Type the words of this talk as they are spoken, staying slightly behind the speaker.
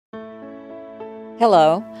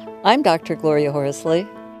Hello, I'm Dr. Gloria Horsley.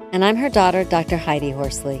 And I'm her daughter, Dr. Heidi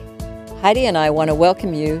Horsley. Heidi and I want to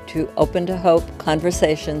welcome you to Open to Hope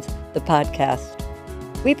Conversations, the podcast.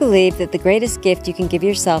 We believe that the greatest gift you can give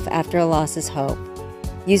yourself after a loss is hope,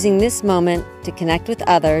 using this moment to connect with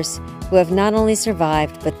others who have not only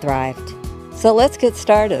survived but thrived. So let's get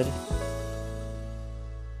started.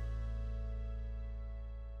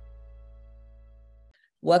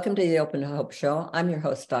 Welcome to the Open to Hope Show. I'm your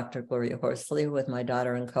host, Dr. Gloria Horsley, with my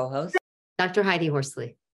daughter and co-host, Dr. Heidi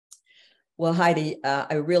Horsley. Well, Heidi,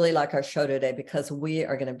 I really like our show today because we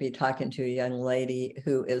are going to be talking to a young lady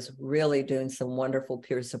who is really doing some wonderful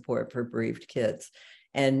peer support for bereaved kids.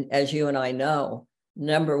 And as you and I know,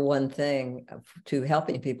 number one thing to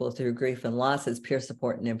helping people through grief and loss is peer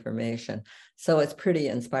support and information. So it's pretty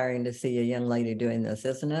inspiring to see a young lady doing this,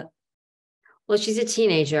 isn't it? Well, she's a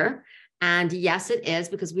teenager. And yes, it is,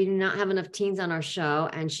 because we do not have enough teens on our show,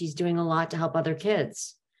 and she's doing a lot to help other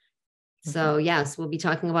kids. So yes, we'll be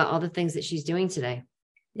talking about all the things that she's doing today.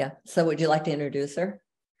 Yeah. So would you like to introduce her?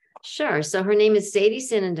 Sure. So her name is Sadie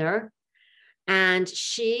Cinader, and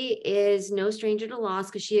she is no stranger to loss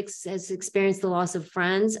because she has experienced the loss of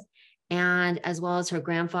friends, and as well as her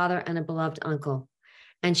grandfather and a beloved uncle.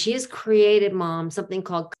 And she has created, Mom, something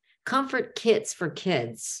called Comfort Kits for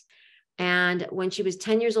Kids. And when she was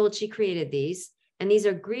 10 years old, she created these. And these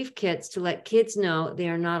are grief kits to let kids know they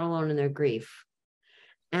are not alone in their grief.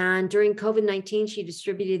 And during COVID-19, she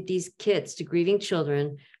distributed these kits to grieving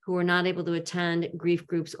children who were not able to attend grief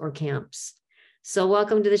groups or camps. So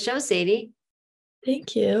welcome to the show, Sadie.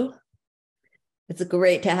 Thank you. It's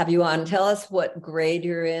great to have you on. Tell us what grade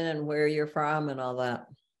you're in and where you're from and all that.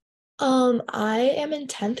 I am in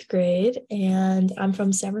 10th grade and I'm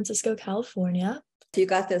from San Francisco, California. So you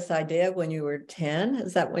got this idea when you were 10?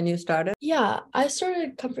 Is that when you started? Yeah, I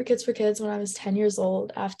started Comfort Kits for Kids when I was 10 years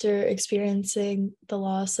old after experiencing the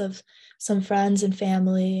loss of some friends and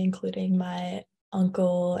family, including my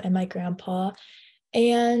uncle and my grandpa.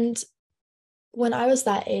 And when I was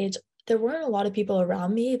that age, there weren't a lot of people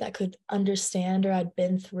around me that could understand or had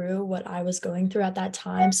been through what I was going through at that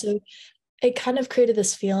time. So it kind of created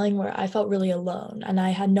this feeling where I felt really alone, and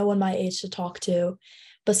I had no one my age to talk to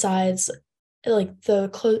besides like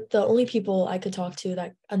the only people I could talk to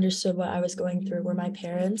that understood what I was going through were my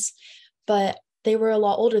parents, but they were a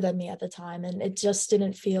lot older than me at the time, and it just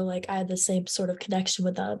didn't feel like I had the same sort of connection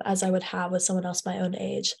with them as I would have with someone else my own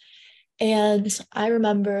age. And I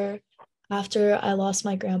remember after I lost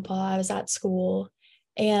my grandpa, I was at school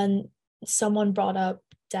and someone brought up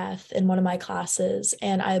death in one of my classes,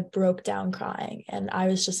 and I broke down crying, and I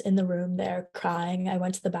was just in the room there crying. I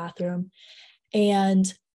went to the bathroom,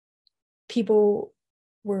 and people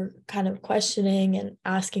were kind of questioning and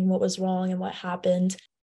asking what was wrong and what happened.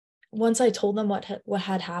 Once I told them what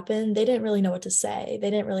had happened, they didn't really know what to say. They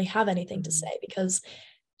didn't really have anything to say because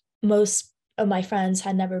most of my friends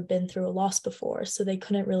had never been through a loss before, so they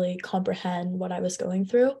couldn't really comprehend what I was going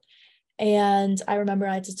through. And I remember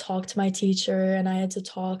I had to talk to my teacher and I had to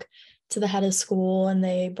talk to the head of school, and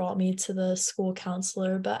they brought me to the school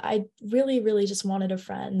counselor. But I really, really just wanted a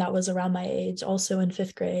friend that was around my age, also in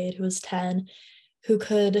 5th grade, who was 10, who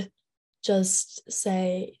could just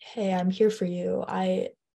say, hey, I'm here for you. I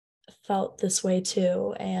felt this way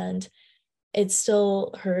too, and it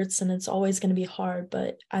still hurts and it's always going to be hard,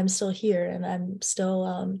 but I'm still here and I'm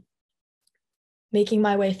still making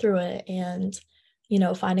my way through it and,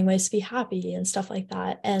 finding ways to be happy and stuff like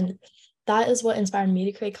that. And that is what inspired me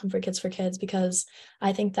to create Comfort Kits for Kids, because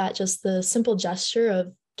I think that just the simple gesture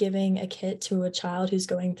of giving a kit to a child who's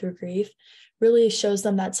going through grief really shows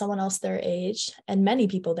them that someone else their age, and many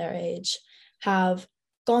people their age, have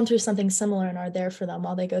gone through something similar and are there for them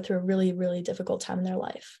while they go through a really, really difficult time in their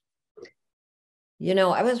life.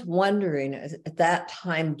 I was wondering at that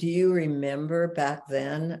time, do you remember back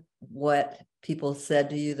then what people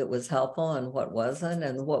said to you that was helpful and what wasn't?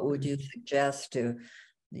 And what would you suggest to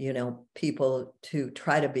people to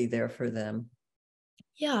try to be there for them?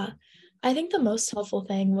 Yeah, I think the most helpful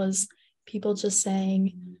thing was people just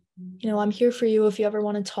saying, I'm here for you if you ever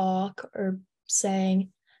want to talk, or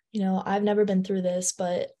saying, I've never been through this,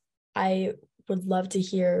 but I would love to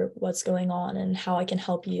hear what's going on and how I can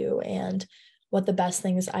help you and what the best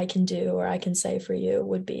things I can do or I can say for you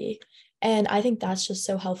would be. And I think that's just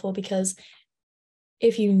so helpful, because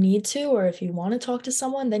if you need to, or if you want to talk to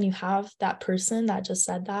someone, then you have that person that just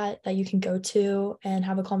said that you can go to and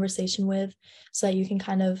have a conversation with, so that you can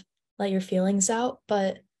kind of let your feelings out.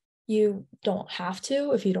 But you don't have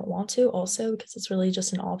to if you don't want to also, because it's really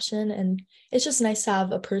just an option. And it's just nice to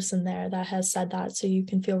have a person there that has said that, so you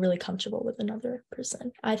can feel really comfortable with another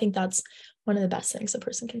person. I think that's one of the best things a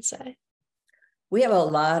person can say. We have a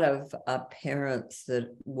lot of parents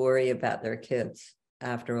that worry about their kids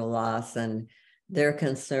after a loss, and they're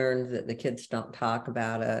concerned that the kids don't talk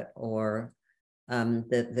about it, or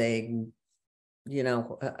that they,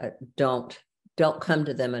 don't come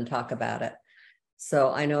to them and talk about it.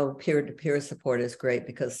 So I know peer-to-peer support is great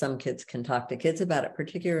because some kids can talk to kids about it,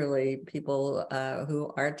 particularly people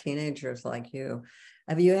who are teenagers like you.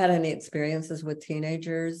 Have you had any experiences with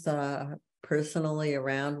teenagers personally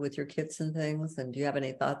around with your kids and things? And do you have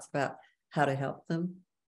any thoughts about how to help them?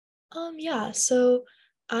 Yeah, so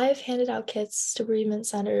I've handed out kits to bereavement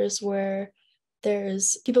centers where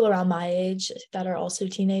there's people around my age that are also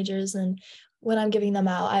teenagers. And when I'm giving them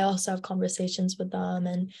out, I also have conversations with them,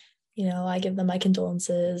 and, I give them my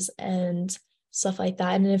condolences and stuff like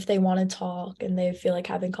that. And if they want to talk and they feel like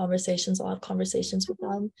having conversations, I'll have conversations with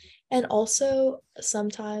them. And also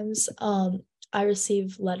sometimes I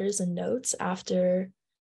receive letters and notes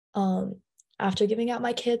um, after giving out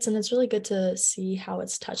my kits, and it's really good to see how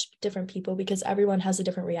it's touched different people because everyone has a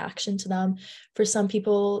different reaction to them. For some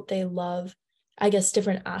people, they love, I guess,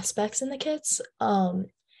 different aspects in the kits,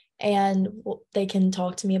 and they can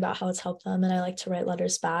talk to me about how it's helped them, and I like to write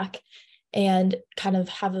letters back and kind of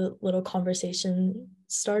have a little conversation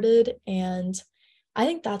started. And I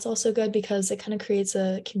think that's also good because it kind of creates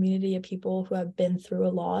a community of people who have been through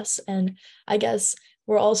a loss, and I guess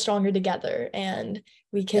we're all stronger together, and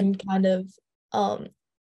we can kind of I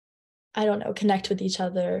don't know, connect with each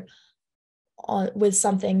other with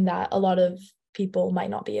something that a lot of people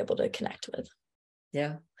might not be able to connect with.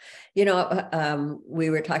 Yeah. We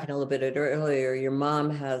were talking a little bit earlier. Your mom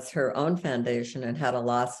has her own foundation and had a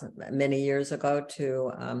loss many years ago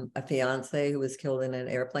to a fiance who was killed in an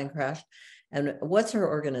airplane crash. And what's her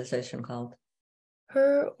organization called?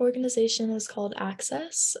 Her organization is called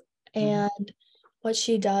Access. And what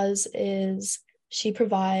she does is she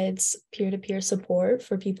provides peer-to-peer support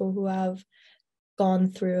for people who have gone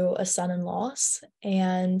through a sudden loss.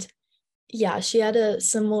 And yeah, she had a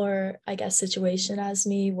similar, I guess, situation as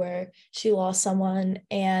me where she lost someone,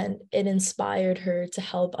 and it inspired her to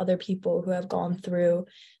help other people who have gone through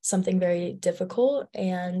something very difficult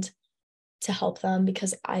and to help them,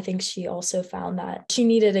 because I think she also found that she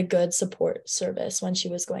needed a good support service when she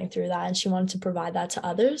was going through that, and she wanted to provide that to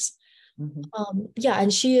others. Yeah,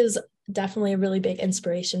 and she is definitely a really big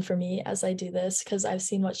inspiration for me as I do this, because I've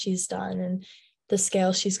seen what she's done and the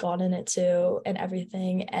scale she's gotten it to and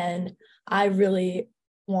everything. And I really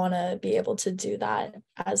want to be able to do that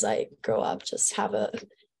as I grow up, just have a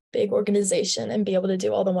big organization and be able to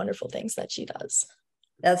do all the wonderful things that she does.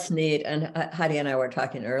 That's neat. And Heidi and I were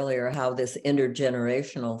talking earlier how this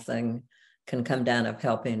intergenerational thing can come down of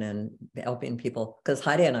helping people, because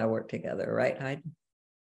Heidi and I work together, right, Heidi?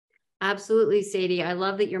 Absolutely, Sadie. I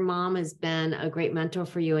love that your mom has been a great mentor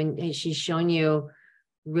for you, and she's shown you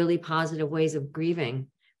really positive ways of grieving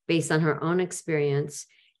based on her own experience.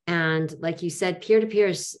 And like you said,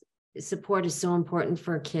 peer-to-peer support is so important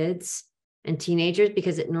for kids and teenagers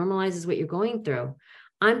because it normalizes what you're going through.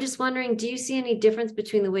 I'm just wondering, do you see any difference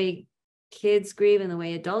between the way kids grieve and the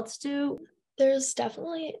way adults do? There's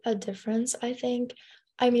definitely a difference, I think.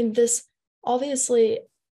 I mean, obviously,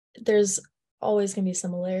 there's always going to be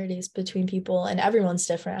similarities between people, and everyone's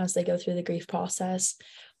different as they go through the grief process.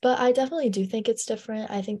 But I definitely do think it's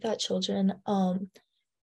different. I think that children, or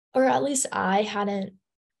at least I hadn't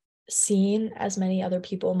seen as many other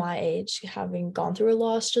people my age having gone through a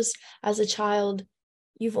loss. Just as a child,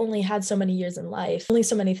 you've only had so many years in life. Only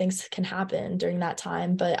so many things can happen during that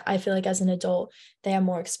time. But I feel like as an adult, they have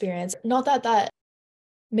more experience. Not that that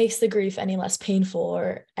makes the grief any less painful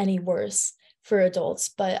or any worse for adults,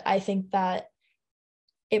 but I think that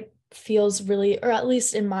it feels really, or at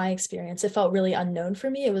least in my experience, it felt really unknown for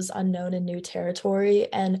me. It was unknown and new territory.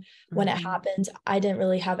 And when it happened, I didn't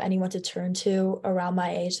really have anyone to turn to around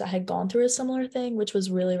my age that had gone through a similar thing, which was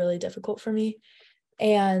really, really difficult for me.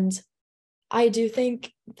 And I do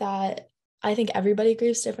think that I think everybody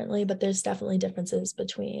grieves differently, but there's definitely differences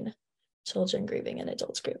between children grieving and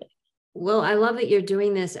adults grieving. Well, I love that you're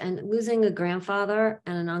doing this, and losing a grandfather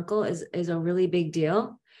and an uncle is a really big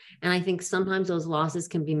deal. And I think sometimes those losses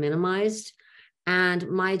can be minimized. And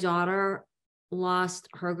my daughter lost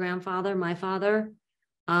her grandfather, my father,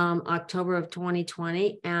 October of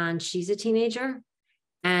 2020, and she's a teenager.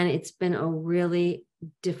 And it's been a really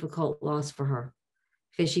difficult loss for her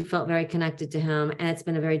because she felt very connected to him. And it's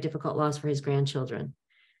been a very difficult loss for his grandchildren.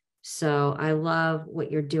 So I love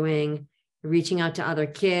what you're doing, reaching out to other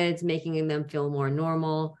kids, making them feel more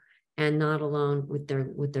normal and not alone with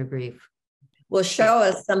their grief. Well, show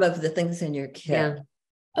us some of the things in your kit. Yeah.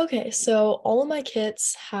 Okay, so all of my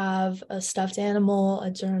kits have a stuffed animal, a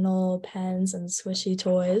journal, pens, and squishy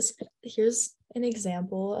toys. Here's an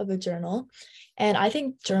example of a journal. And I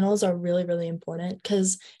think journals are really, really important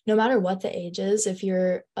because no matter what the age is, if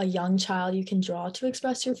you're a young child, you can draw to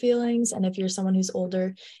express your feelings. And if you're someone who's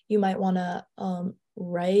older, you might want to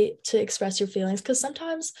write to express your feelings. Because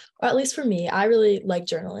sometimes, or at least for me, I really like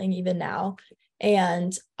journaling even now.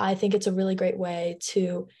 And I think it's a really great way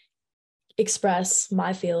to express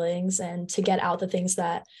my feelings and to get out the things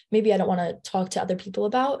that maybe I don't want to talk to other people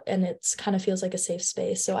about. And it's kind of feels like a safe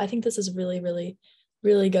space. So I think this is really, really,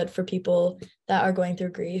 really good for people that are going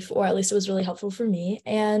through grief, or at least it was really helpful for me.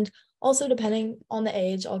 And also, depending on the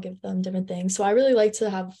age, I'll give them different things. So I really like to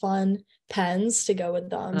have fun pens to go with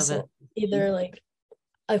them. Love so it. either like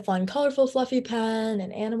a fun, colorful, fluffy pen,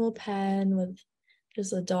 an animal pen with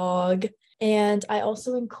just a dog. And I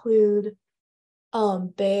also include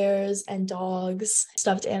bears and dogs,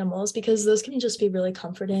 stuffed animals, because those can just be really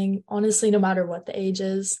comforting, honestly, no matter what the age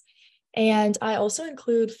is. And I also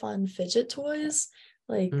include fun fidget toys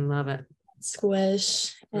like Love it.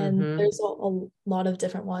 Squish, and there's a lot of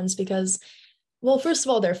different ones because, well, first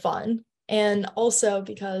of all, they're fun, and also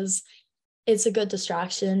because it's a good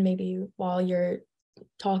distraction maybe while you're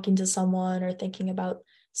talking to someone or thinking about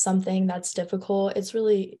something that's difficult. It's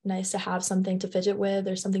really nice to have something to fidget with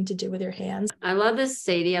or something to do with your hands. I love this,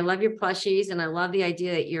 Sadie. I love your plushies, and I love the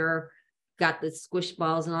idea that you're got the squish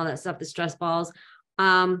balls and all that stuff, the stress balls.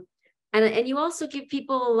 And you also give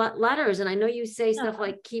people letters, and I know you say stuff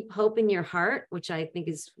like "keep hope in your heart," which I think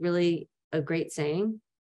is really a great saying.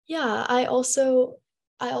 Yeah, I also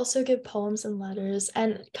give poems and letters,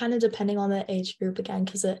 and kind of depending on the age group again,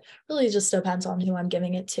 because it really just depends on who I'm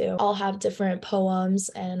giving it to. I'll have different poems,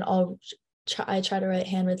 and I try to write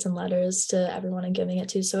handwritten letters to everyone I'm giving it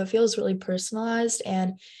to, so it feels really personalized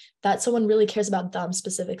and that someone really cares about them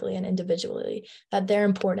specifically and individually, that they're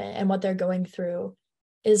important and what they're going through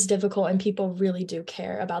is difficult, and people really do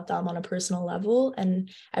care about them on a personal level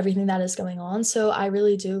and everything that is going on. So I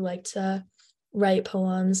really do like to write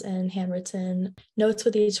poems and handwritten notes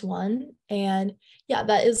with each one. And yeah,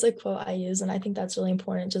 that is a quote I use. And I think that's really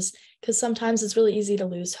important just because sometimes it's really easy to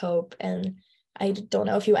lose hope. And I don't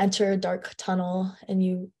know, if you enter a dark tunnel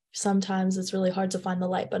and sometimes it's really hard to find the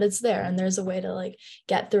light, but it's there and there's a way to like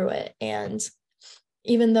get through it. And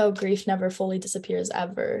even though grief never fully disappears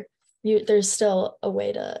ever, there's still a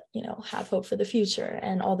way to, have hope for the future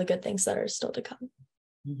and all the good things that are still to come.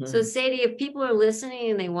 So Sadie, if people are listening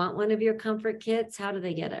and they want one of your comfort kits, how do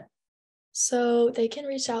they get it? So they can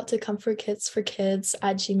reach out to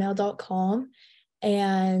comfortkitsforkids@gmail.com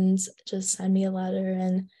and just send me a letter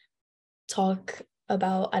and talk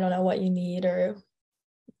about, I don't know, what you need or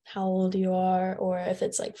how old you are, or if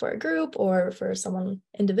it's like for a group or for someone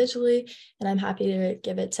individually. And I'm happy to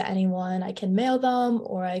give it to anyone. I can mail them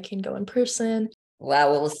or I can go in person.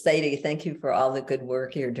 Wow. Well, Sadie, thank you for all the good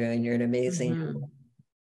work you're doing. You're an amazing.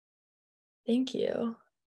 Thank you.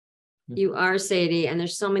 You are, Sadie, and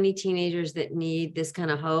there's so many teenagers that need this kind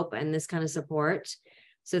of hope and this kind of support.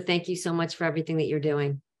 So thank you so much for everything that you're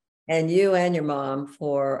doing. And you and your mom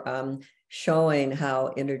for showing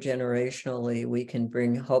how intergenerationally we can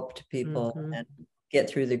bring hope to people and get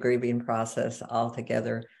through the grieving process all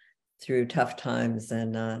together through tough times.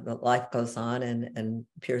 And life goes on, and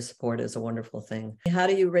peer support is a wonderful thing. How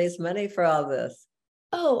do you raise money for all this?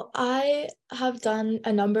 Oh, I have done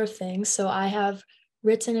a number of things. So I have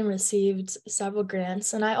written and received several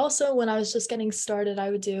grants. And I also, when I was just getting started, I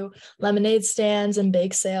would do lemonade stands and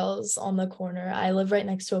bake sales on the corner. I live right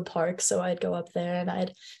next to a park, so I'd go up there and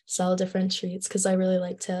I'd sell different treats because I really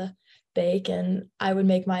like to bake, and I would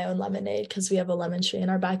make my own lemonade because we have a lemon tree in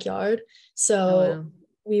our backyard. So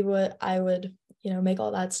I would make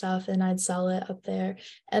all that stuff and I'd sell it up there.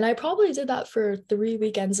 And I probably did that for 3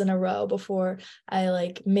 weekends in a row before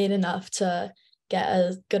I made enough to get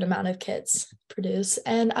a good amount of kits produced.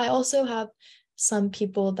 And I also have some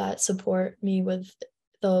people that support me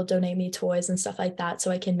they'll donate me toys and stuff like that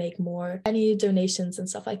so I can make more. Any donations and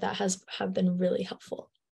stuff like that have been really helpful.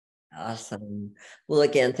 Awesome. Well,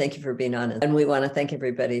 again, thank you for being on. And we want to thank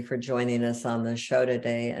everybody for joining us on the show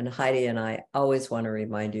today. And Heidi and I always want to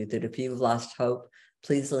remind you that if you've lost hope,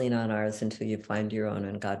 please lean on ours until you find your own,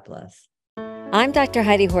 and God bless. I'm Dr.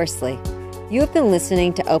 Heidi Horsley. You have been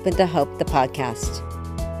listening to Open to Hope, the podcast.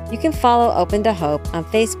 You can follow Open to Hope on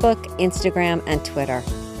Facebook, Instagram, and Twitter.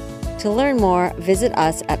 To learn more, visit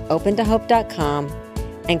us at opentohope.com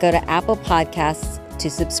and go to Apple Podcasts to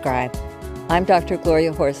subscribe. I'm Dr.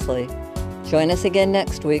 Gloria Horsley. Join us again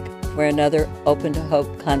next week for another Open to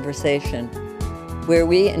Hope conversation, where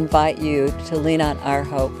we invite you to lean on our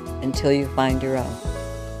hope until you find your own.